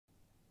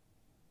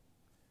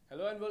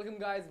Hello and welcome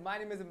guys, my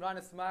name is Imran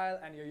Ismail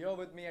and you're here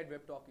with me at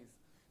WebTalkies.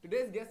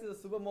 Today's guest is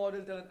a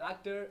supermodel turned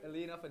actor,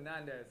 Elena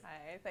Fernandes.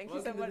 Hi, thank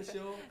you so much. Welcome to the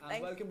show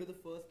and welcome to the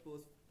first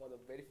post for the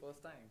very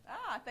first time.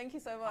 Thank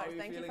you so much. How are you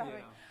thank you feeling for having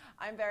me.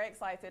 I'm very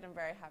excited and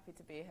very happy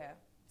to be here.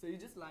 So you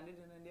just landed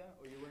in India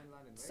or you were in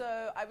London, right?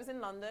 So I was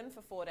in London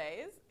for 4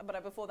 days,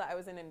 but before that I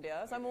was in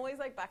India. So I'm always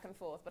like back and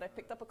forth, but I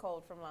picked up a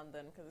cold from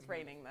London because it's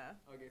raining there.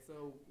 Okay,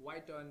 so why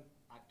turn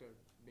actor,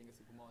 being a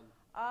supermodel?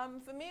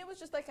 For me, it was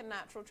just like a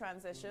natural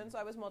transition. So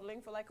I was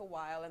modeling for like a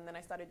while, and then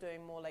I started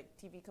doing more like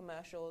TV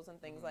commercials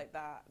and things like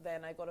that.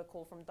 Then I got a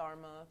call from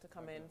Dharma to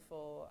come in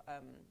for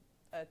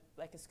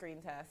like a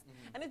screen test,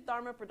 and it's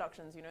Dharma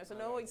Productions, you know. So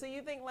so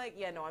you think like,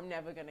 yeah, no, I'm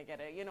never gonna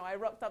get it. You know, I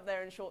rocked up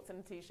there in shorts and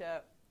a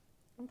t-shirt.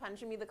 And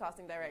Panchami, the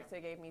casting director,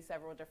 gave me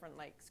several different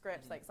like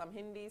scripts, like some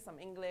Hindi, some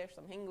English,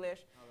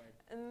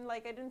 and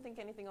like I didn't think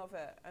anything of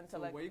it until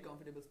so like. Were you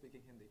comfortable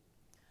speaking Hindi?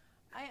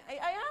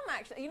 I am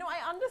actually. You know,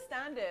 I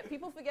understand it.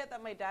 People forget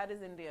that my dad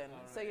is Indian.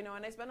 So, you know,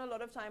 and I spend a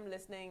lot of time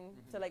listening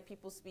to like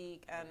people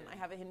speak, and I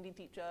have a Hindi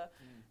teacher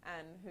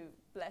and who,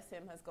 bless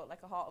him, has got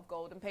like a heart of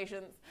gold and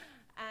patience.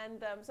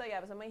 And so yeah,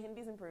 so my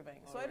Hindi's improving.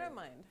 So I don't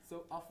mind.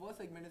 So our first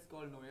segment is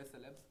called Know Your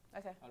Celebs.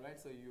 Okay. Alright,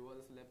 so you are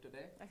the celeb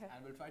today. Okay.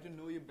 And we'll try to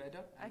know you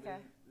better and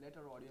we'll let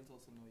our audience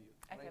also know you.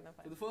 Okay, Right? no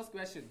problem. So the first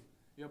question.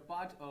 You're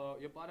part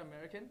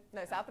American?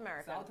 No, South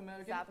American. South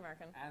American? South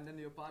American. And then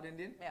you're part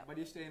Indian, but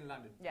you stay in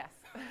London. Yes.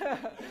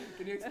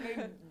 Can you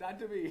explain that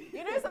to me?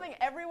 You know something,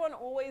 everyone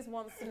always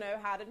wants to know,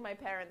 how did my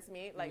parents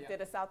meet? Like,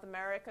 did a South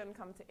American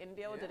come to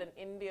India, or did an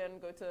Indian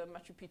go to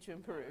Machu Picchu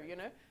in Peru, you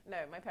know? No,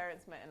 my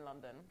parents met in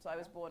London, so I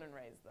was born and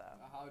raised there.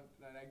 How,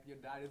 like, your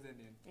dad is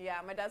Indian? Yeah,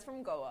 my dad's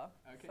from Goa.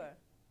 Okay. So.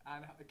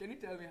 And can you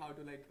tell me how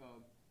to, like,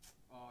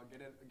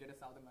 get a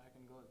South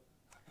American girl?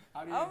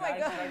 How do you oh my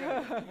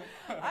God.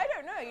 I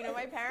don't know. You know,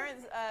 my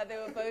parents, they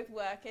were both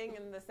working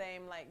in the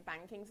same like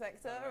banking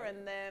sector,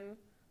 and then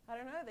I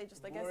don't know. They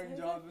just boring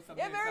job with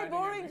something very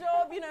boring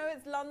job. You know,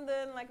 it's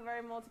London, like a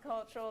very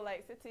multicultural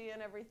like city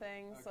and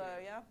everything. So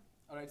yeah.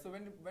 All right. So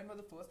when was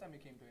the first time you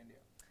came to India?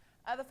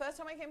 The first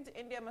time I came to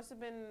India must have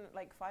been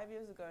like 5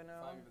 years ago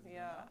now. 5 years ago.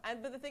 Yeah.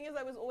 But the thing is,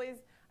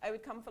 I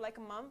would come for like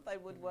a month. I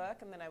would work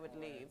and then I would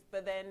leave.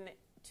 But then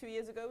 2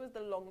 years ago was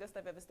the longest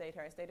I've ever stayed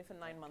here. I stayed here for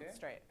 9 months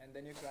straight. And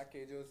then you cracked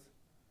Kajos.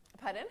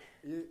 Pardon?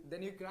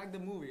 Then you cracked the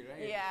movie,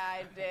 right? Yeah,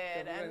 I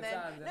did. And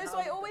then, so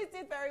I always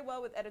did very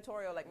well with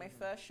editorial. Like my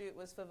first shoot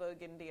was for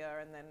Vogue India,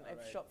 and then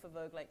I've shot for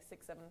Vogue like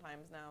 6, 7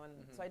 times now. And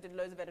so I did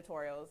loads of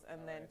editorials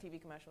and then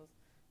TV commercials.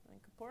 And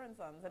Kapoor and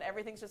Sons, and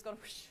everything's just gone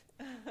whoosh.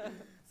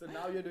 So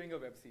now you're doing a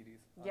web series.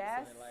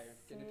 Yes.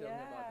 Can you tell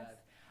me about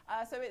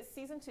that? So it's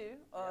season 2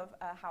 of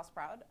House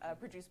Proud,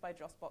 produced by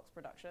Joss Box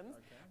Productions,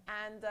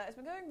 and it's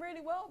been going really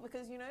well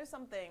because you know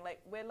something,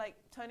 like we're like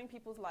turning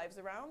people's lives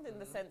around in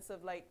the sense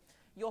of like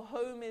your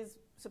home is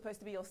supposed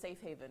to be your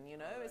safe haven, you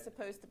know, it's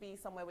supposed to be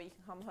somewhere where you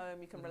can come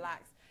home, you can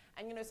relax.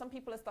 And you know, some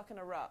people are stuck in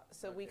a rut,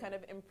 so we kind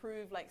of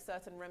improve like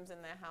certain rooms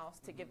in their house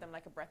to give them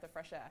like a breath of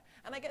fresh air.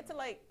 And I get to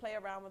like play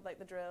around with like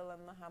the drill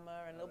and the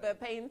hammer and a little bit of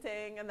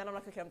painting, and then I'm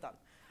like, okay, I'm done.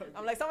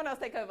 I'm like, someone else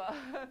take over.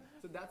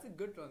 So that's a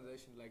good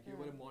transition. Like you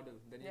were a model,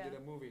 then you did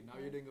a movie, now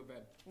you're doing a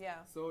web. Yeah.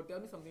 So tell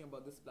me something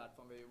about this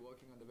platform where you're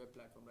working on the web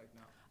platform right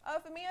now.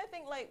 For me, I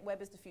think like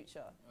web is the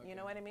future. You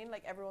know what I mean?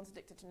 Like everyone's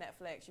addicted to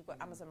Netflix. You've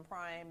got Amazon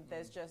Prime.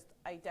 There's just,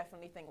 I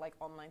definitely think like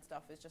online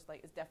stuff is just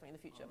like, it's definitely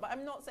the future. But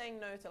I'm not saying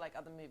no to like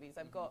other movies.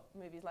 I've got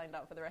movies lined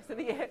up for the rest of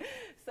the year.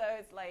 So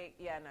it's like,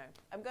 yeah, no.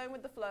 I'm going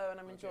with the flow and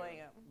I'm enjoying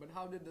it. But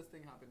how did this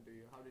thing happen to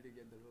you? How did you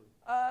get the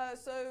role?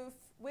 So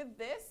with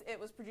this, it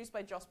was produced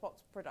by Joss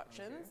Box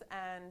Productions,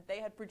 and they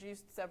had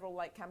produced several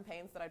like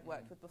campaigns that I'd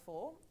worked with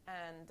before,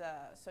 and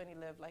Sony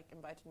Live like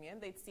invited me in.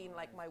 They'd seen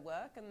like my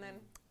work, and then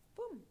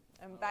boom,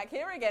 I'm back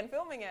here again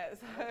filming it.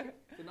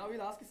 So now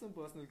we'll ask you some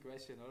personal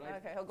question, all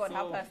right? Okay, oh God,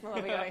 how personal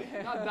are we going?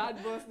 Not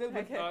that personal,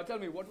 but tell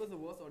me, what was the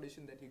worst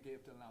audition that you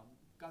gave till now?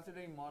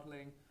 Considering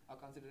modeling or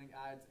considering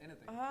ads,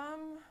 anything?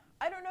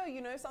 I don't know,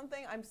 you know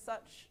something?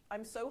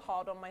 I'm so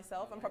hard on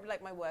myself. I'm probably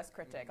like my worst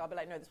critic. I'll be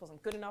like, no, this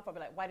wasn't good enough. I'll be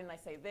like, why didn't I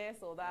say this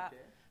or that?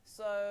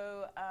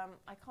 So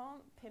I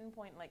can't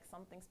pinpoint like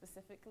something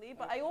specifically,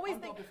 but I always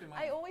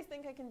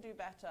think I can do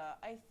better.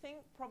 I think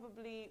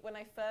probably when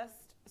I first,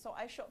 so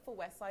I shot for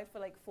Westside for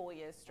like 4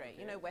 years straight.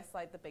 You know,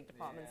 Westside, the big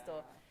department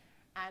store.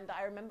 And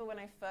I remember when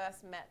I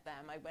first met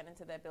them, I went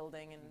into their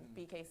building in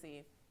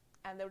BKC,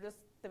 and they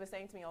were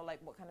saying to me, oh, like,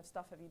 what kind of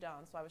stuff have you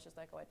done? So I was just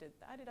like, oh, I did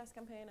the Adidas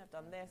campaign, I've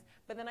done this.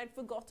 But then I'd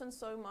forgotten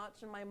so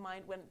much and my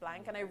mind went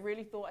blank, and I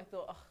really thought,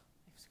 oh,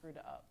 I've screwed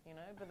it up, you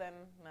know? But then,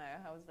 no,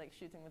 I was like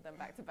shooting with them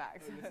back to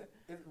back.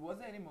 Was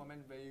there any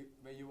moment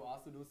where you were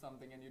asked to do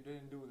something and you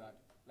didn't do that?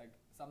 Like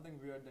something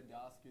weird that they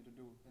asked you to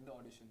do in the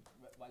audition?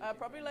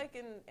 Probably like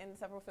in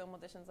several film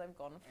auditions I've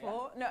gone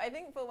for. No, I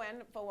think for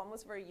one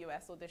was for a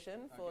US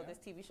audition for this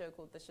TV show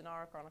called The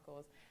Shannara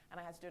Chronicles, and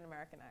I had to do an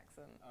American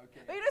accent.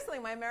 But you know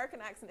something, my American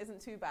accent isn't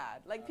too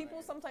bad. Like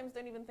people sometimes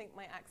don't even think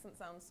my accent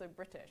sounds so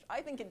British.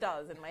 I think it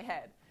does in my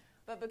head.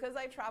 But because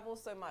I travel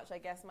so much, I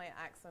guess my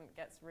accent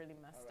gets really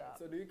messed up.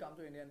 So do you come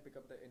to India and pick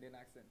up the Indian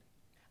accent?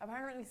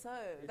 Apparently so.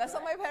 You That's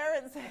what try? my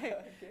parents say.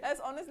 Okay.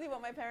 That's honestly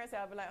what my parents say.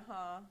 I'll be like,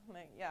 huh?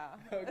 Like, yeah.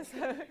 Okay.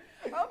 So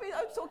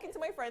I'm talking to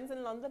my friends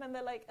in London and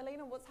they're like,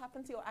 Elena, what's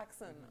happened to your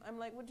accent? I'm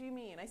like, what do you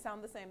mean? I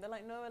sound the same. They're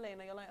like, no,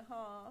 Elena. You're like,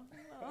 huh?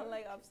 I'm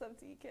like, I'm so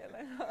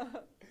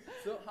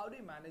So how do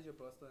you manage your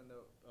personal and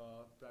the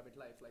private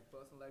life? Like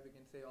personal life, you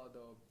can say, or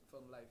the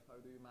film life. How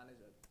do you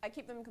manage it? I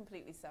keep them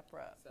completely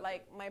separate.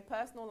 Like my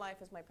personal life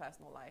is my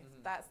personal life.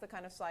 That's the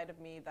kind of side of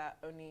me that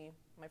only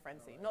my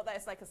friends see. Not that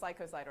it's like a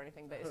psycho side or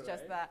anything, but it's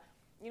just that,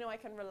 you know, I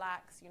can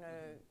relax, you know,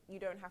 you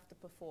don't have to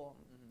perform,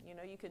 you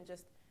know, you can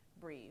just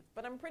breathe.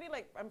 But I'm pretty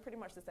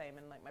much the same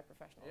in like my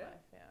professional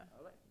life. Yeah.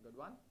 All right. Good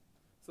one.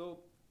 So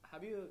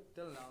have you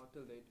till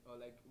date, or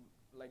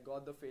like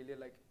got the failure?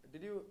 Like,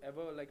 did you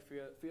ever like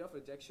fear of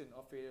rejection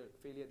or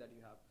failure that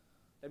you have?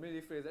 Let me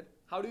rephrase it.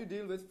 How do you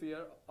deal with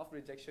fear of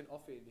rejection or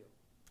failure?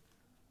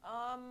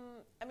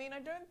 I mean, I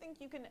don't think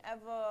you can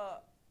ever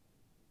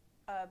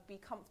be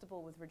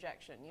comfortable with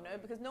rejection, you know,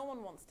 because no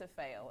one wants to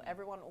fail.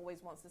 Everyone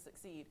always wants to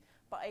succeed.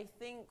 But I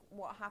think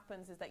what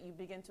happens is that you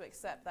begin to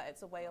accept that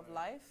it's a way of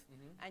life,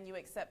 and you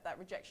accept that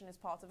rejection is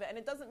part of it. And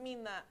it doesn't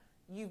mean that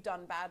you've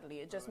done badly.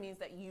 It just means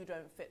that you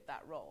don't fit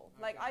that role.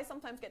 Like, I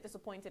sometimes get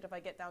disappointed if I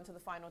get down to the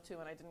final two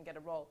and I didn't get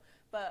a role.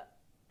 But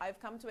I've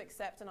come to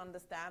accept and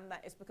understand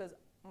that it's because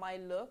my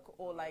look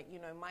or, like, you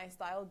know, my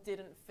style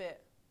didn't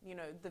fit, you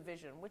know, the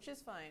vision, which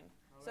is fine.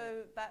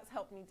 So that's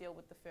helped me deal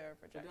with the fear of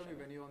rejection. So tell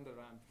me, when you're on the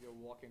ramp, you're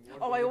walking.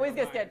 Oh, I always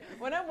get scared.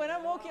 When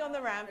I'm walking on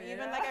the ramp,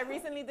 even like I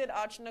recently did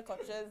Archana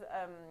Koch's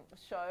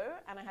show,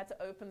 and I had to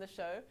open the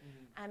show,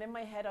 and in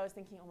my head I was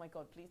thinking, oh my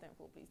God, please don't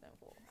fall, please don't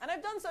fall. And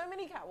I've done so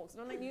many catwalks,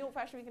 and on like New York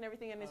Fashion Week and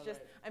everything, and it's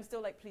just, I'm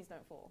still like, please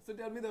don't fall. So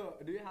tell me,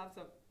 do you have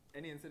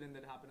any incident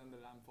that happened on the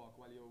ramp walk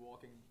while you were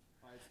walking?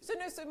 So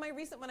my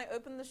recent, when I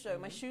opened the show,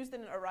 my shoes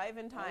didn't arrive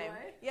in time.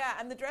 Right. Yeah,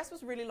 and the dress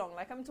was really long.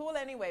 Like, I'm tall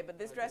anyway, but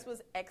this dress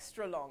was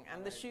extra long,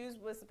 and the shoes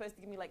were supposed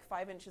to give me like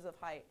 5 inches of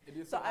height.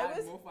 So I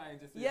was more 5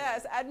 inches.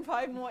 Yes, add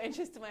 5 more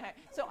inches to my height.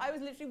 So I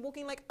was literally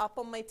walking like up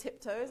on my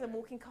tiptoes and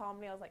walking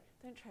calmly. I was like,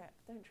 don't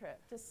trip,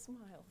 just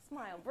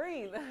smile,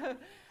 breathe.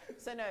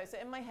 So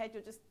in my head,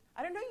 you're just,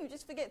 I don't know, you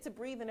just forget to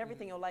breathe and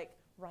everything. You're like,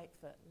 right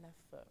foot,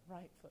 left foot,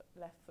 right foot,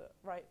 left foot,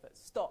 right foot,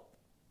 stop.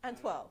 And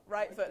 12,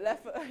 right foot,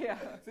 left foot, yeah.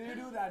 So you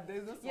do that,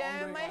 there's a song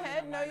yeah, in my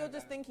head, no, you're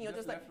just time. thinking, you're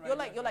just left,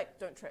 like, you're like,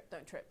 don't trip.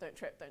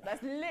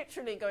 That's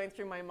literally going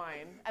through my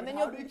mind. And then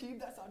how do you keep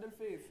that subtle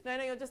face? No,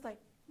 you're just like,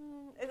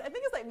 I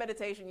think it's like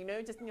meditation, you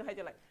know, just in your head,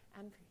 you're like,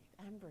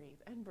 and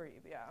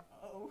breathe, yeah.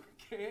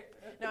 Okay.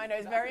 No, I know,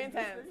 it's very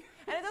intense.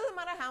 And it doesn't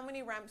matter how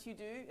many ramps you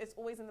do, it's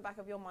always in the back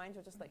of your mind,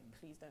 you're just like,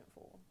 please don't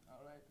fall.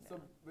 All right. Yeah. So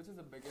which is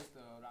the biggest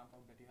ramp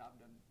walk that you have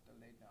done till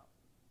late now?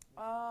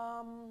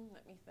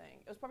 Let me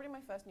think. It was probably my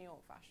first New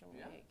York Fashion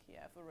Week.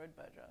 Yeah, for Road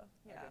Berger.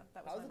 Yeah,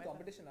 that was. How's the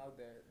competition out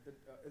there?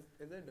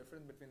 Is there a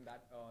difference between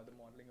that the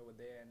modeling over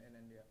there and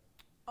in India?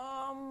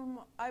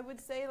 I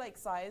would say like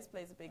size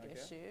plays a big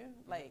issue.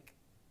 Like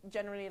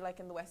generally,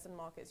 like in the Western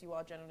markets, you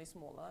are generally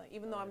smaller.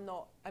 Even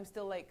though I'm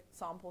still like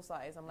sample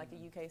size. I'm like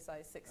a UK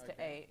size 6 to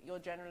 8. You're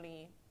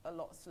generally a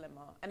lot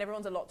slimmer, and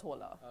everyone's a lot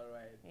taller. All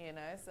right. You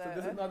know, so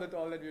this is not the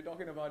tall that we're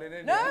talking about in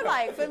India. No,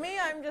 like for me,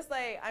 I'm just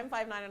like I'm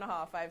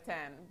 5'9.5",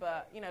 5'10",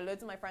 but you know,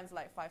 loads of my friends are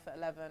like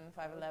 5'11",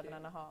 5'11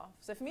 and a half.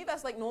 So for me,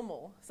 that's like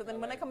normal. So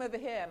then when I come over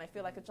here and I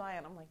feel like a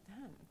giant, I'm like,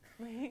 damn.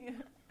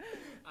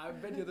 I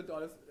bet you're the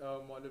tallest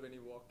model when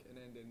you walk in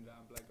an Indian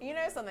ramp. Like you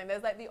know something?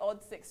 There's like the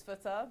odd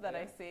 6-footer that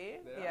I see.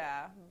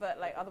 Yeah, but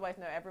like otherwise,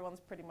 no. Everyone's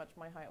pretty much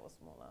my height or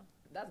smaller.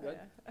 That's good.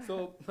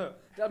 So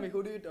tell me,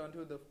 who do you turn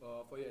to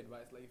for your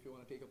advice? Like if you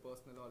want to take a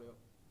personal or your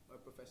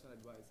professional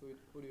advice,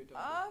 who do you turn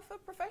to? For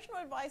professional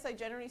advice, I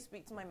generally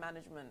speak to my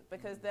management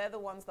because they're the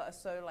ones that are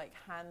so like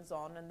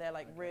hands-on and they're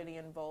like really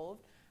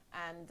involved.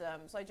 And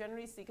so I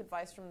generally seek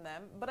advice from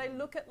them. But I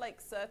look at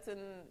like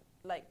certain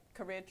like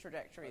career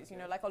trajectories, you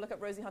know, like I'll look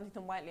at Rosie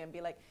Huntington-Whiteley and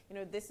be like, you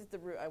know, this is the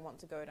route I want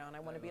to go down. I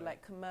want to be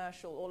like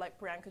commercial, or like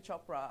Priyanka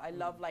Chopra. I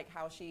love like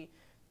how she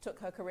took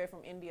her career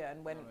from India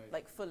and went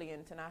like fully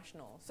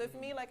international. So for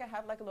me, like I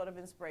have like a lot of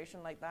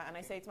inspiration like that, and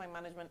I say to my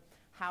management,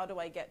 how do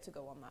I get to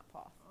go on that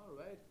path? All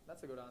right,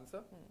 that's a good answer.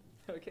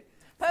 Okay.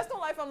 Personal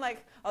life, I'm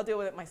like, I'll deal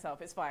with it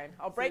myself. It's fine.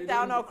 I'll break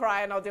down, I'll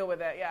cry, and I'll deal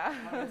with it. Yeah.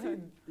 So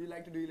you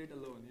like to deal it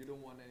alone. You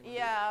don't want anyone.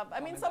 Yeah, I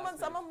mean,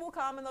 someone will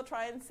come and they'll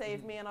try and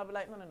save me, and I'll be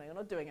like, no, you're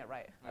not doing it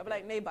right. I'll be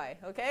like, nay, bye,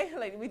 okay?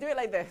 Like we do it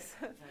like this.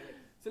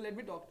 So let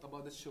me talk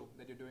about the show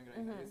that you're doing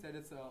right now. You said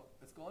it's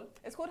called?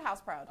 It's called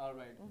House Proud. All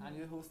right. And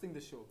you're hosting the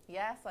show.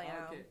 Yes, I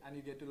am. Okay. And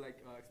you get to like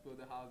explore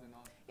the house and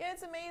all. Yeah,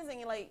 it's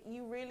amazing. Like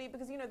you really,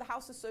 because you know the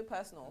house is so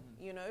personal.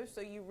 You know,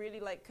 so you really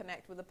like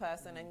connect with the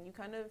person, and you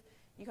kind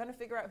of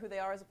figure out who they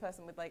are as a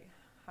person with like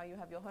how you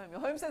have your home. Your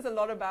home says a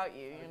lot about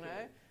you. You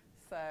know.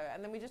 So,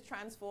 and then we just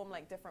transform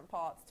like different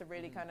parts to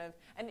really kind of,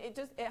 and it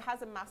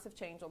has a massive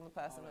change on the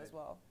person as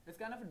well. It's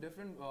kind of a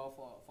different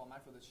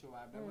format for the show.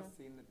 I've never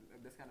seen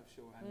this kind of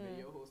show, and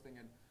you're hosting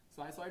it.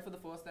 So I saw it for the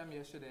first time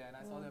yesterday, and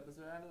I saw the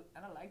episode,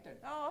 and I liked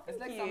it. Oh, thank it's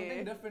like you.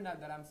 something different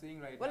that I'm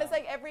seeing right now. Well, it's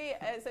like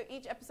so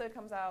each episode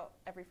comes out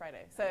every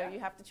Friday. So you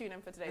have to tune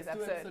in for today's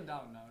episode. 2 episodes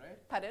down now,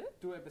 right? Pardon?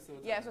 2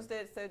 episodes. Yeah,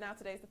 so now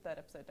today's the 3rd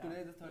episode down.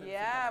 Today's the 3rd episode.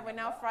 Yeah, we're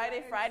now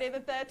Friday the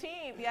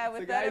 13th. Yeah,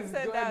 we're so 3rd guys,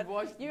 episode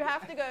down. You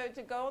have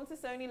to go onto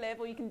Sony Live,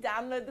 or you can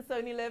download the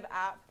Sony Live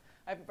app.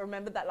 I've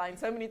remembered that line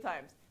so many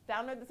times.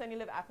 Download the Sony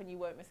Live app and you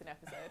won't miss an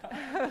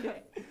episode.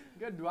 Okay,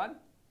 good one.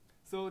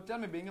 So tell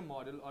me, being a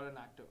model or an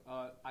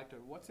actor,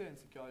 what's your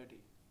insecurity?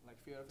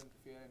 Like fear and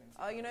insecurity?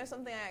 Oh, you know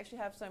something? I actually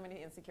have so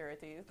many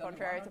insecurities, Tell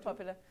contrary to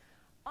popular.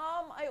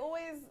 I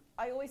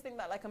always think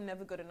that like I'm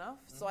never good enough.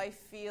 So I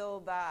feel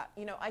that,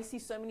 you know, I see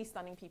so many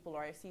stunning people,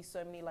 or I see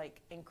so many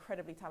like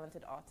incredibly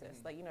talented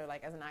artists. Like, you know,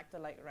 like as an actor,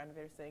 like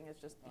Ranveer Singh is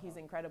just, he's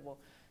incredible.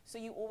 So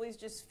you always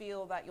just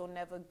feel that you're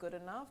never good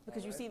enough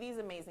because you see these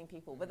amazing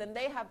people, but then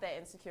they have their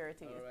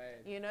insecurities,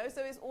 you know?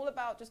 So it's all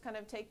about just kind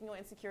of taking your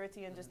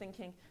insecurity and just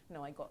thinking,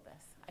 no, I got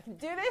this. I can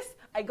do this.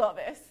 I got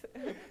this.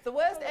 The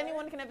worst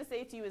anyone can ever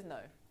say to you is no.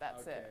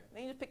 That's it.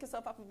 Then you just pick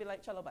yourself up and be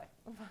like, chalo, bye.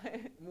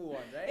 Move on,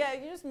 right? Yeah,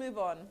 you just move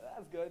on.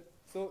 That's good.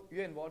 So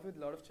you're involved with a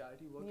lot of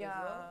charity work as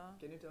well.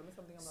 Can you tell me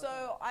something about that?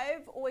 So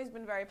I've always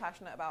been very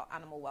passionate about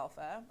animal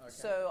welfare.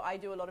 So I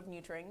do a lot of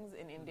neuterings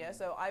in India.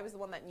 So I was the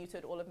one that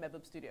neutered all of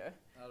Mehboob Studio.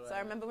 So I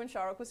remember when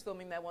Shah Rukh was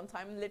filming there one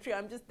time, literally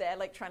I'm just there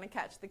like trying to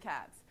catch the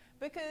cats.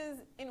 Because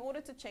in order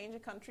to change a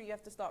country, you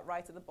have to start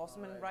right at the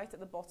bottom, and right at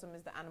the bottom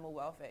is the animal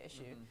welfare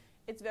issue.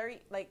 It's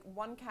very, like,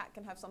 one cat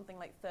can have something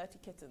like 30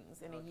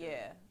 kittens in a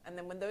year, and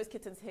then when those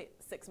kittens hit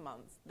 6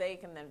 months, they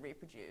can then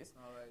reproduce.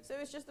 So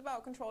it's just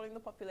about controlling the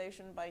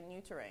population by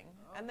neutering.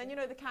 And then, you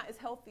know, the cat is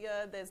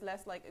healthier, there's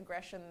less, like,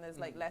 aggression, there's,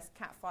 like, less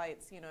cat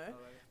fights, you know.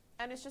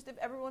 And it's just if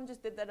everyone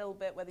just did that little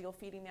bit, whether you're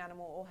feeding the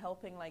animal or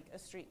helping like a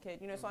street kid,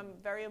 you know, so I'm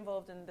very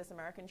involved in this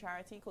American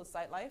charity called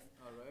Sight Life,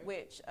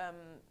 which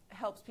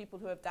helps people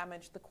who have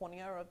damaged the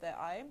cornea of their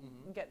eye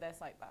get their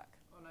sight back.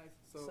 Oh, nice.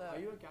 So are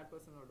you a cat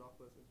person or a dog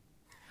person?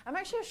 I'm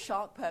actually a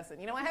shark person.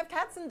 You know, I have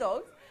cats and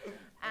dogs,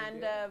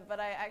 and but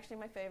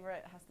my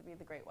favorite has to be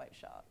the great white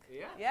shark.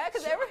 Yeah,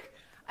 because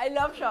I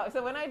love sharks.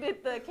 So when I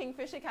did the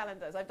Kingfisher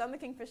calendars, I've done the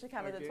Kingfisher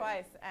calendar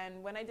twice,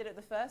 and when I did it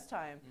the first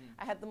time,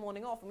 I had the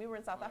morning off, and we were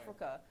in South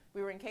Africa.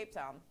 We were in Cape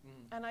Town,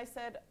 and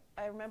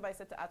I remember I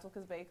said to Atul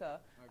Kazbaker,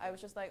 I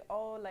was just like,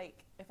 oh,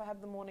 like, if I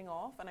have the morning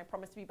off, and I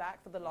promise to be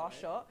back for the last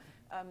shot,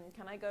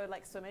 can I go,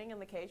 like, swimming in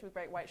the cage with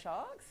great white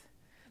sharks?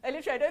 I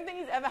don't think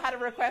he's ever had a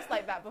request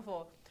like that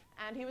before.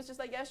 And he was just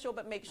like, yeah, sure,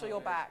 but make sure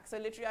you're back. So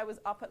literally I was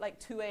up at like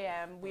 2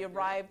 a.m. We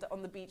arrived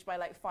on the beach by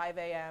like 5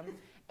 a.m.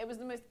 It was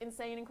the most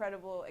insane,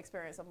 incredible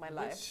experience of my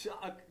life.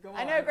 Shark, come on.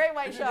 I know, great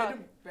white shark. If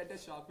you get to pet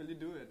a shark, will you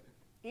do it?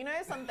 You know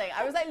something?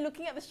 I was like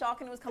looking at the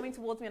shark and it was coming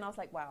towards me and I was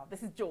like, wow,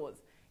 this is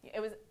Jaws. It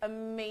was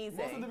amazing.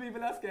 Most of the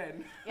people are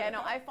scared. Yeah,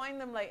 no, I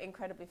find them like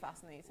incredibly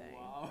fascinating.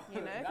 Wow.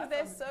 You know, because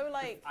they're so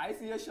like... I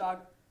see a shark,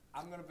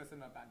 I'm going to piss in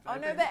my pants. Oh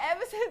no, but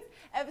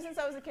ever since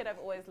I was a kid, I've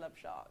always loved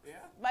sharks. Yeah?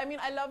 But I mean,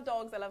 I love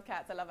dogs, I love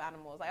cats, I love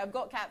animals. Like, I've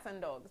got cats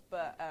and dogs,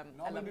 but...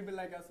 Normally people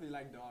like us, we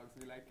like dogs,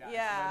 we like cats.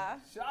 Yeah.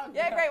 Shark,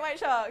 yeah, great white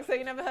shark. So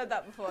you never heard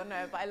that before,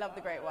 no, but I love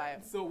the great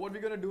white. So what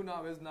we're going to do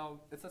now is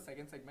it's the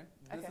second segment.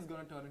 This is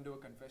going to turn into a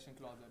confession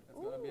closet. It's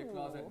going to be a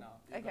closet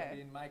now. It's going to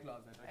be in my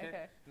closet,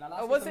 okay?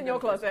 Oh, what's in your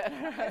closet?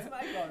 It's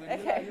my closet.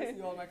 Okay. You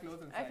see all my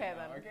clothes inside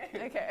now,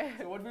 okay? Okay.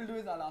 So what we'll do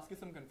is I'll ask you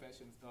some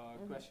confessions,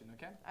 question,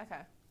 okay?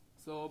 Okay.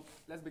 So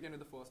let's begin with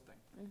the first thing.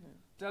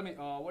 Tell me,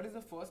 what is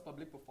the first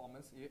public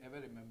performance you ever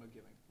remember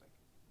giving? Like,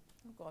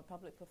 oh God,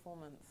 public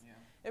performance. Yeah.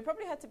 It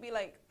probably had to be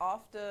like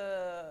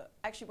after,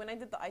 actually when I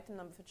did the item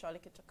number for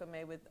Charlie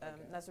Kichakame with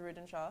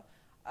Nazaruddin Shah,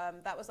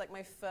 that was like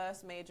my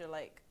first major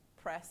like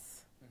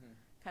press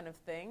kind of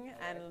thing,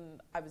 and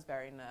I was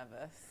very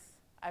nervous.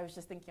 I was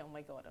just thinking, oh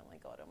my God, oh my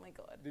God, oh my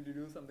God. Did you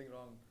do something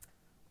wrong?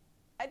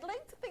 I'd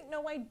like to think,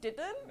 no, I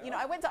didn't. No? You know,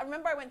 I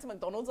remember I went to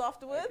McDonald's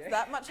afterwards,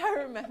 that much I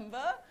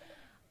remember.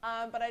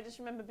 But I just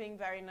remember being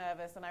very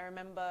nervous, and I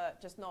remember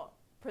just not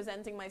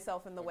presenting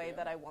myself in the way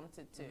that I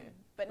wanted to.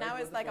 But now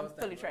it's like I'm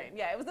fully trained.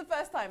 Yeah, it was the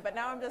first time, but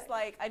now I'm just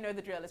like, I know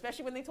the drill.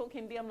 Especially when they talk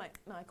Hindi, I'm like,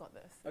 no, I got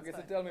this. Okay,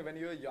 so tell me, when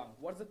you were young,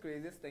 what's the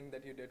craziest thing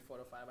that you did for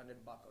a $500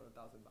 or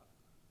 $1,000?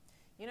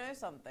 You know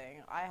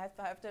something, I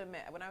have to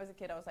admit, when I was a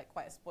kid, I was like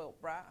quite a spoilt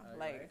brat.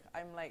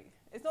 I'm like,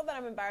 it's not that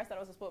I'm embarrassed that I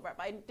was a spoilt brat,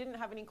 but I didn't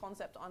have any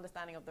concept or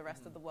understanding of the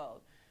rest of the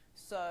world.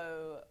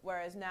 So,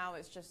 whereas now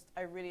it's just,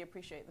 I really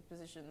appreciate the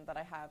position that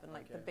I have and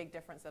like the big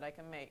difference that I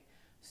can make.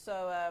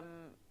 So,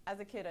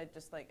 as a kid, I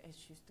just like, I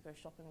used to go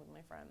shopping with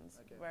my friends.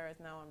 Whereas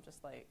now I'm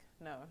just like,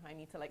 no, I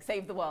need to like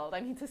save the world.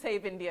 I need to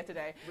save India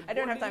today. But I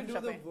don't have time for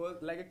shopping.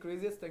 Like a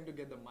craziest thing to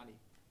get the money?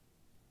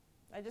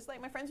 I just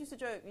like, my friends used to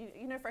joke,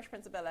 you know Fresh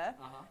Prince of Bel-Air?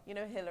 You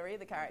know Hillary,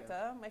 the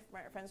character? My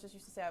friends just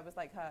used to say I was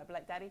like her. I'd be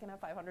like, Daddy, can I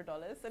have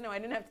 $500? So no, I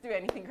didn't have to do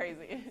anything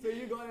crazy. So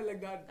you got it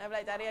like that? I'd be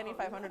like, Daddy, I need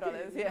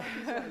 $500, yeah.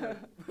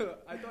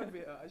 I thought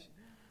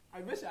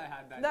I wish I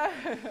had that.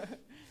 No.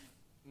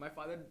 My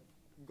father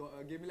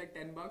gave me like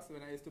 $10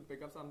 when I used to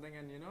pick up something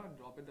and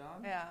drop it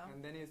down. Yeah.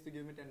 And then he used to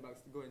give me $10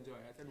 to go enjoy.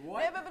 I said,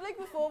 what? Yeah, but like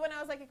before when I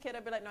was like a kid,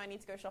 I'd be like, no, I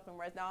need to go shopping.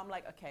 Whereas now I'm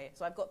like, okay,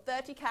 so I've got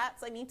 30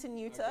 cats I need to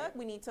neuter. Okay.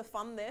 We need to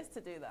fund this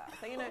to do that.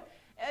 So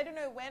I don't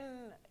know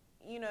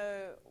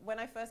when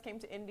I first came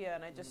to India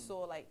and I just saw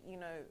like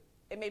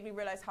it made me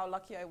realize how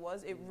lucky I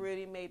was. It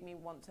really made me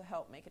want to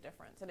help make a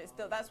difference, and it's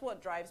still that's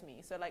what drives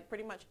me. So like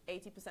pretty much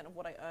 80% of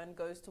what I earn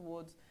goes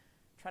towards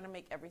trying to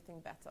make everything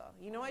better.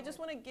 I just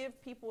want to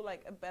give people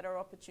like a better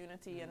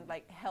opportunity and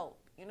like help.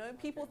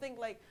 People think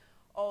like,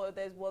 oh,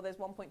 there's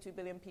 1.2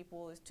 billion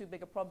people, it's too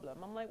big a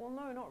problem. I'm like, well,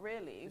 no, not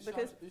really.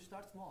 You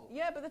start small.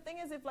 Yeah, but the thing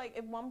is, if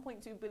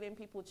 1.2 billion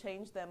people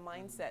change their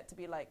mindset to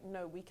be like,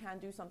 no, we can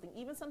do something,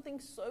 even something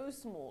so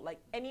small,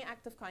 like any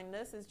act of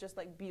kindness is just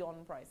like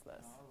beyond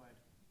priceless. All right,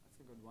 that's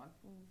a good one.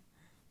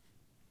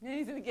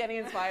 He's getting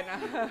inspired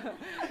now.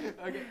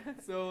 Okay,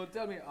 so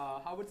tell me,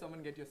 how would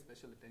someone get your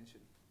special attention?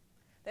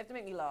 They have to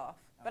make me laugh.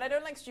 But I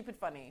don't like stupid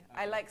funny.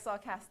 I like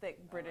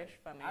sarcastic British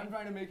funny. I'm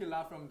trying to make you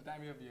laugh from the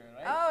time you're here,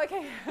 right? Oh,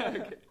 okay.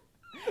 Okay.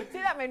 See,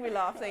 that made me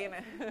laugh, so All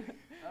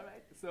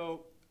right.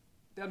 So,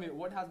 tell me,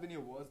 what has been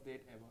your worst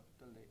date ever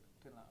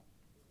till now?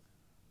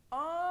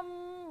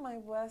 My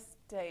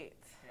worst date.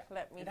 Yeah.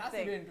 Let me think. It has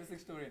think. to be an interesting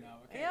story now,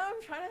 okay? Yeah,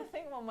 I'm trying to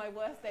think what my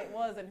worst date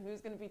was and who's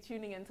going to be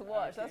tuning in to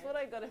watch. That's what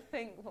I got to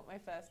think what my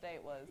first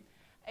date was.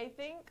 I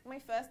think my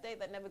first date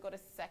that never got a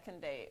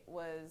second date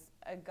was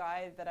a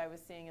guy that I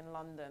was seeing in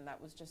London that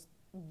was just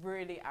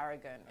really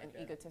arrogant and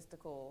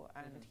egotistical,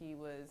 and he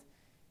was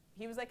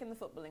like in the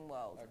footballing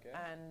world,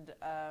 and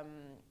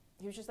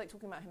he was just like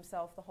talking about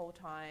himself the whole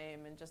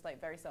time and just like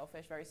very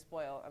selfish, very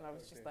spoiled, and I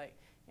was just like,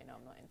 I'm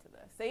not into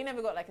this. So he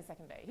never got like a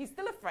second date. He's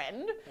still a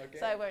friend,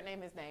 so I won't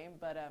name his name,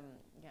 but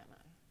yeah, no.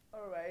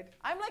 All right.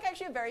 I'm like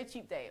actually a very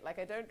cheap date. Like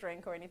I don't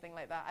drink or anything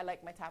like that. I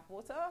like my tap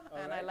water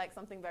and I like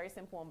something very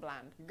simple and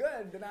bland.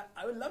 Good. Then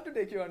I would love to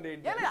take you on date.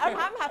 Yeah, no,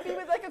 I'm happy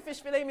with like a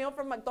fish fillet meal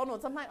from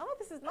McDonald's. I'm like, oh,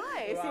 this is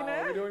nice,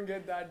 Wow, we don't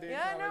get that date.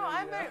 Yeah, no,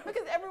 I'm very,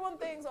 because everyone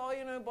thinks, oh,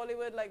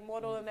 Bollywood like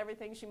model and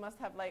everything. She must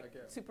have like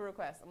super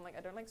requests. I'm like,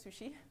 I don't like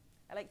sushi.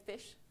 I like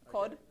fish,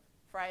 cod,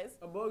 fries.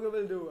 A burger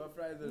will do. A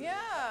fries will do.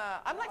 Yeah,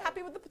 I'm like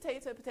happy with the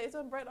potato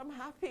and bread. I'm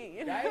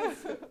happy. Guys,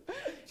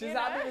 she's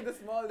happy with the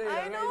small date.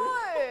 I know.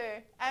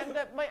 And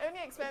my only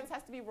expense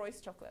has to be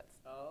Royce chocolates.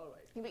 All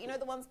right. But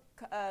the ones,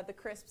 the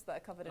crisps that are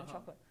covered in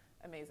chocolate.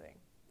 Amazing.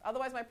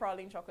 Otherwise, my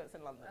praline chocolate's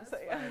in London. That's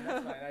fine.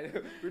 That's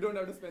fine. We don't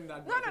have to spend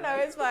that much. No,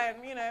 it's fine.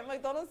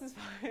 McDonald's is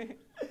fine.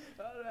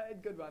 All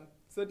right, good one.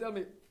 So tell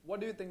me, what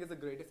do you think is the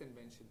greatest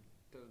invention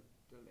till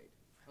date,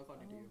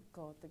 according to you?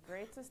 God, the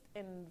greatest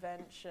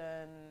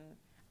invention.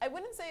 I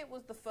wouldn't say it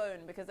was the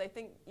phone, because I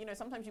think,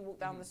 sometimes you walk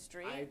down the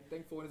street. I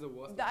think phone is the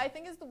worst. I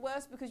think it's the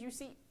worst because you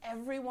see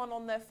everyone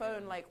on their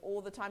phone like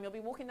all the time. You'll be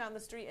walking down the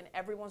street and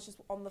everyone's just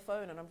on the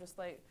phone, and I'm just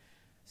like,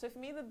 so for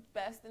me the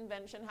best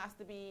invention has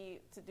to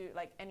be to do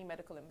like any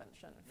medical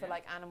invention for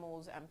like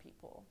animals and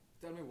people.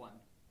 Tell me one.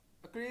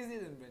 A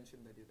craziest invention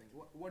that you think.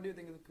 What do you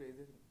think is the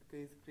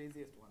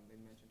craziest one, the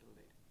invention till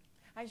date?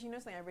 Actually,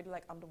 something, I really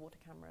like underwater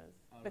cameras.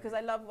 Because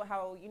I love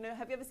how,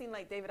 have you ever seen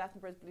like David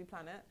Attenborough's Blue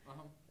Planet?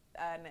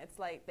 And it's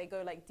like they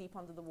go like deep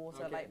under the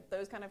water, like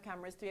those kind of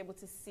cameras to be able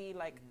to see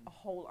like a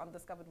whole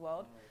undiscovered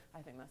world. I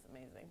think that's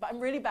amazing. But I'm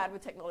really bad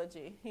with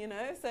technology,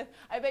 so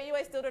I bet you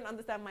I still don't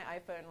understand my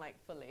iPhone like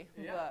fully.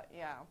 But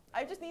yeah,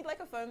 I just need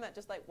like a phone that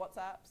just like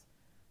WhatsApps,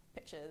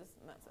 pictures,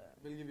 and that's it.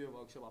 We'll give you a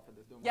workshop after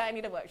this, don't Yeah, I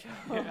need a workshop.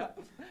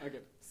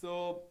 Okay,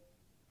 so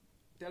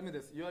tell me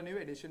this. You're a new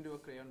addition to a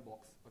crayon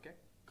box, okay?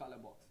 Color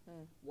box.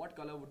 What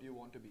color would you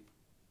want to be?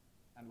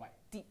 And why?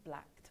 Deep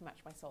black to match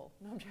my soul.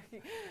 No, I'm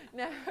joking.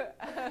 No.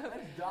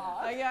 That's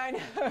dark. Yeah, I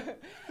know.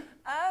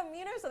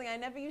 Something, I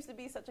never used to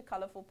be such a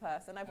colourful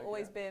person. I've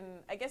always been,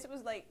 I guess it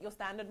was like your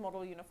standard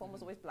model uniform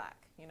was always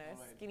black,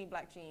 skinny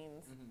black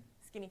jeans,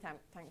 skinny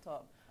tank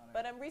top.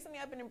 But recently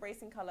I've been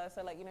embracing colour,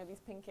 so like, these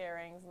pink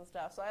earrings and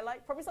stuff. So I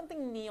like probably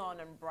something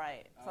neon and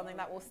bright, something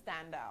that will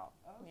stand out,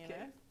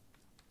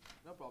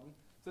 No problem.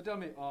 So tell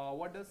me,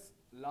 what does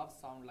love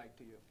sound like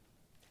to you?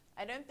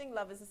 I don't think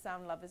love is a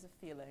sound, love is a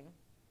feeling.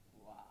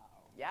 Wow.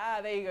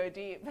 Yeah, there you go,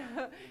 deep.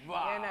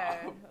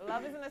 Wow.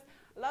 Love isn't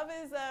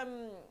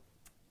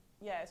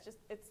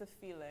it's a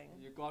feeling.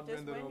 You caught me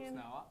in the ropes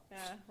now,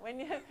 huh?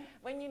 Yeah,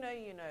 when you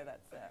know,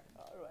 that's it.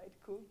 All right,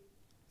 cool.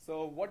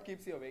 So what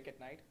keeps you awake at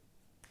night?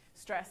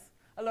 Stress,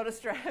 a lot of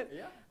stress.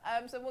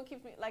 Yeah. So what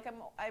keeps me, like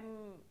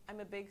I'm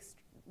a big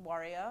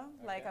worrier.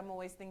 Like I'm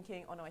always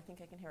thinking, oh no, I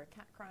think I can hear a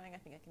cat crying. I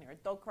think I can hear a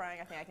dog crying.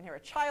 I think I can hear a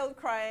child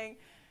crying.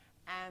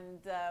 And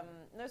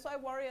so I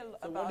worry about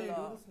a lot. So what do you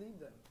do to sleep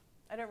then?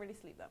 I don't really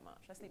sleep that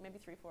much. I sleep maybe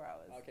 3-4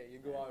 hours. Okay, you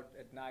go out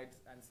at night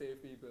and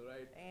save people,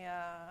 right?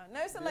 Yeah.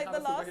 No, so do like you the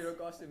have last. a superhero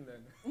costume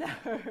then? No.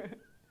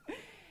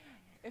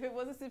 If it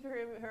was a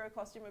superhero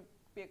costume, it'd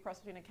be a cross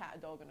between a cat, a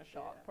dog, and a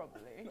shark,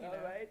 probably. You know?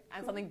 All right.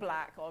 And something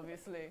black,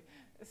 obviously.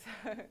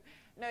 So,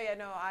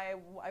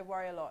 I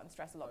worry a lot and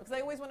stress a lot because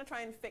I always want to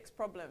try and fix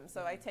problems.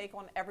 So I take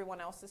on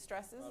everyone else's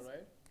stresses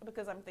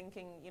because I'm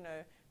thinking,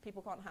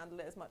 people can't handle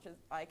it as much as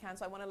I can.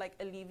 So I want to like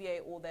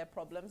alleviate all their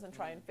problems and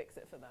try and fix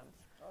it for them.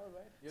 All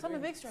right. So I'm a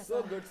big stressor.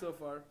 So good so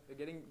far. You're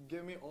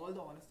giving me all the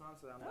honest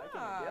answers. I'm liking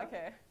it. Yeah?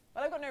 Okay.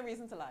 Well, I've got no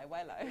reason to lie.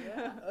 Why lie?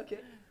 Yeah. Okay.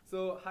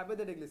 So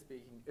hypothetically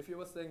speaking, if you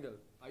were single,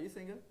 are you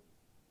single?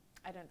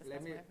 I don't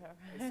discuss my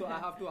preference. So I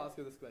have to ask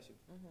you this question.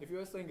 If you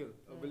were single,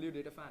 will you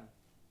date a fan?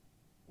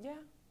 Yeah.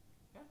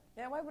 Yeah?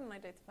 Yeah, why wouldn't I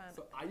date a fan?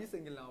 So are you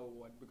single now or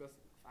what? Because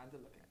fans are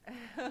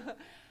looking.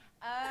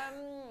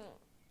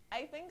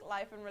 I think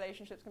life and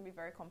relationships can be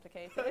very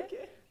complicated.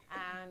 Okay.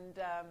 And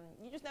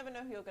you just never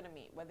know who you're going to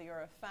meet, whether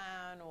you're a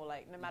fan or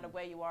like no matter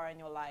where you are in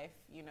your life,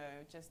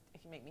 just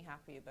if you make me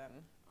happy, then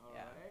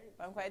yeah. Right.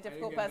 But I'm quite a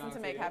difficult person to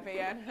make happy,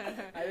 yeah.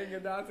 I didn't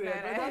get the answer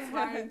yet, but that's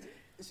fine.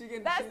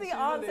 That's the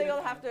answer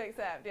you'll have to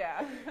accept,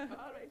 yeah.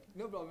 All right,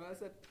 no problem.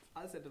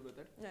 I'll settle with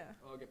it. Yeah.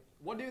 Okay.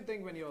 What do you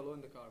think when you're alone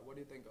in the car? What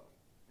do you think of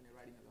when you're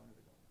riding alone in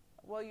the car?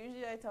 Well,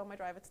 usually I tell my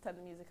driver to turn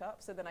the music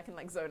up so then I can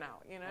like zone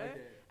out,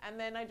 Okay. And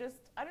then I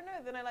don't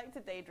know, then I like to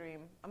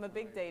daydream. I'm a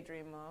big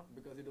daydreamer.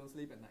 Because you don't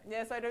sleep at night.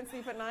 Yeah, so I don't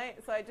sleep at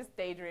night, so I just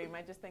daydream.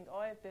 I just think,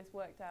 if this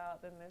worked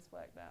out, then this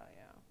worked out,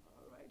 yeah.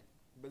 All right.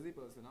 Busy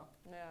person, huh?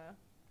 Yeah.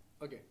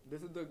 Okay,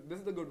 this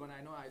is the good one.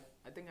 I know.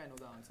 I think I know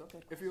the answer.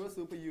 If you were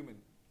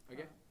superhuman,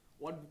 okay,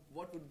 what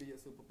would be your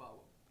superpower?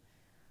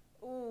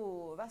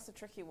 Ooh, that's a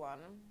tricky one.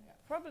 Yeah.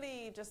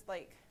 Probably just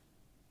like,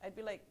 I'd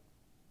be like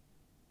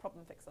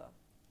problem fixer.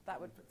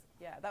 That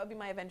would be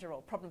my Avenger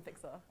role, problem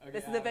fixer. Okay,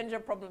 this is Avenger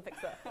problem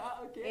fixer.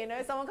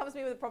 Okay. Someone comes to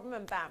me with a problem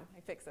and bam, I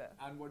fix it.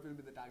 And what will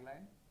be the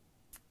tagline?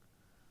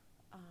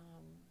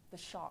 The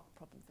shark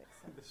problem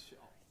fixer. The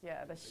shark.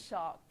 Yeah, the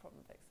shark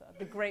problem fixer.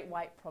 The great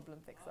white problem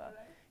fixer. Right.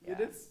 Yeah. You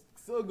did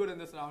so good in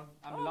this round.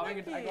 I'm loving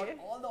it. You. I got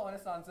all the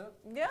honest answer.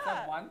 Yeah.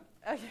 Except one.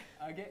 Okay.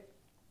 Okay.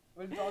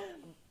 We'll talk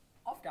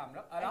off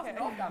camera. I'll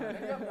ask off camera.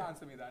 Then you have to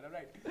answer me that. All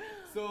right.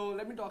 So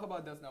let me talk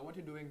about this now. What are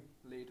you doing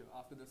later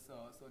after this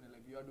Sony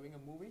Live? You are doing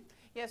a movie?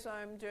 Yeah, so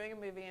I'm doing a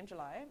movie in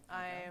July.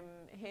 Okay.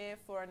 I'm here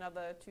for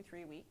another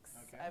 2-3 weeks.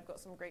 Okay. I've got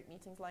some great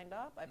meetings lined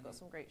up. I've got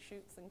some great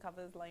shoots and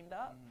covers lined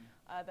up.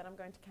 Then I'm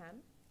going to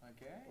Cannes.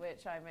 Okay.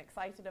 Which I'm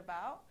excited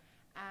about.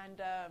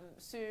 And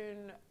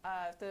soon,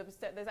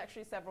 there's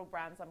actually several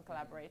brands I'm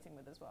collaborating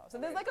with as well. So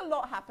there's like a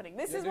lot happening.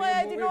 This is why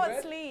I do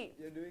not sleep.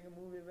 You're doing a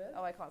movie with?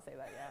 Oh, I can't say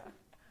that yet.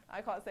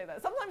 I can't say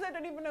that. Sometimes I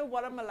don't even know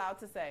what I'm allowed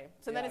to say.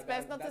 So then it's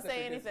best not to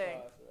say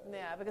anything.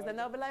 Yeah, because then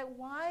they'll be like,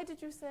 why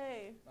did you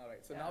say? All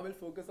right. So now we'll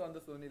focus on the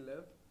Sony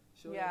Live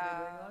show that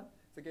you're going on.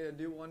 So okay,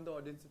 do you want the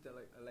audience to tell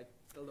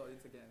the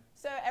audience again?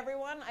 So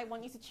everyone, I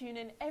want you to tune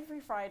in every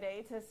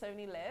Friday to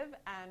Sony Live,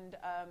 and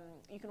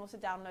you can also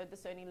download the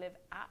Sony Live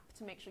app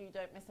to make sure you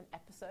don't miss an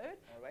episode.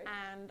 All right.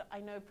 And I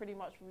know pretty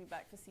much we'll be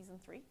back for season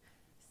 3.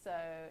 So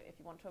if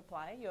you want to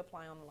apply, you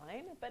apply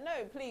online. But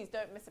no, please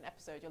don't miss an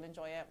episode. You'll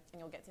enjoy it, and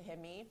you'll get to hear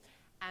me.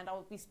 And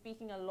I'll be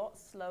speaking a lot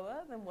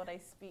slower than what I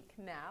speak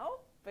now,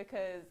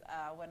 because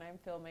when I'm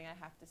filming, I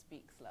have to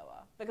speak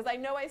slower. Because I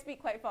know I speak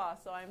quite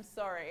fast, so I'm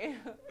sorry.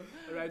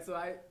 Right, so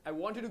I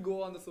want you to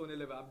go on the Sony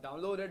Live app,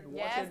 download it,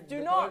 watch it. Yes,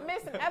 do not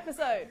miss an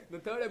episode. The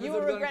third episode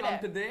is going to come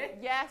today.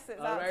 Yes,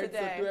 it's out today.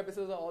 Alright, so 2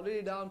 episodes are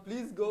already down.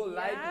 Please go,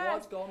 like,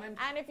 watch, comment.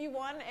 And if you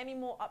want any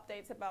more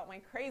updates about my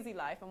crazy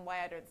life and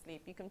why I don't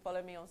sleep, you can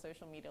follow me on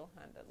social media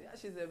handles. Yeah,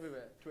 she's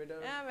everywhere.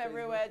 Twitter, I'm Facebook,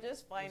 everywhere.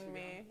 Just find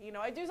Instagram. me.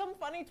 I do some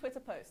funny Twitter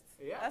posts.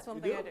 Yeah, that's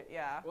one thing I do.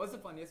 Yeah. What's the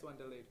funniest one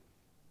till date?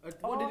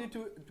 What did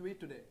you tweet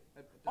today?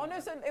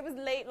 So it was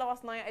late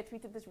last night. I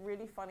tweeted this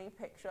really funny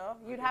picture.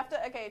 You'd have to,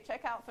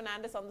 check out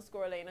Fernandes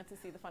 _Elena to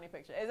see the funny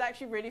picture. It's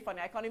actually really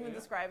funny. I can't even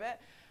describe it,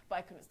 but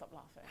I couldn't stop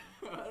laughing.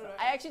 Right.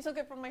 I actually took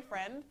it from my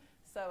friend.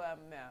 So,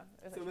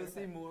 So we'll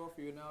see more of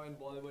you now in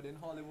Bollywood, in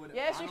Hollywood.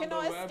 Yes, you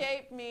cannot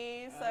escape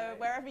me. So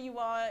wherever you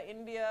are,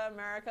 India,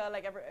 America,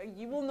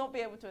 you will not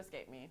be able to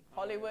escape me.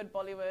 Hollywood,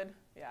 Bollywood,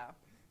 yeah.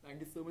 Thank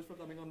you so much for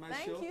coming on my show.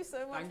 Thank you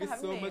so much for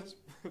having me.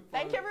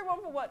 Thank you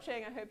everyone for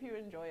watching. I hope you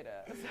enjoyed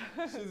it.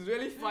 She's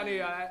really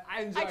funny. I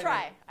enjoy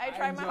it. I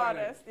try my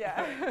hardest.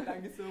 Yeah.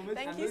 Thank you so much.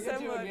 Thank you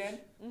so much. Again.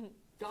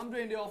 Come to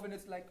India often.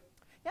 It's like.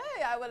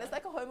 Yeah. Well, it's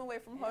like a home away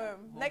from home.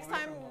 Next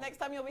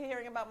time you'll be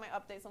hearing about my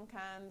updates on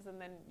Cannes, and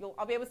then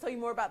I'll be able to tell you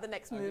more about the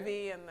next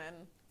movie, and then.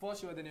 For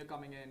sure, then you're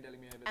coming in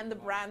telling me everything. And the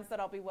brands that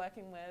I'll be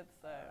working with.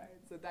 So. All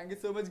right. So thank you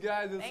so much,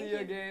 guys. We'll see you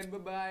again. Bye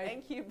bye.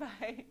 Thank you.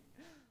 Bye.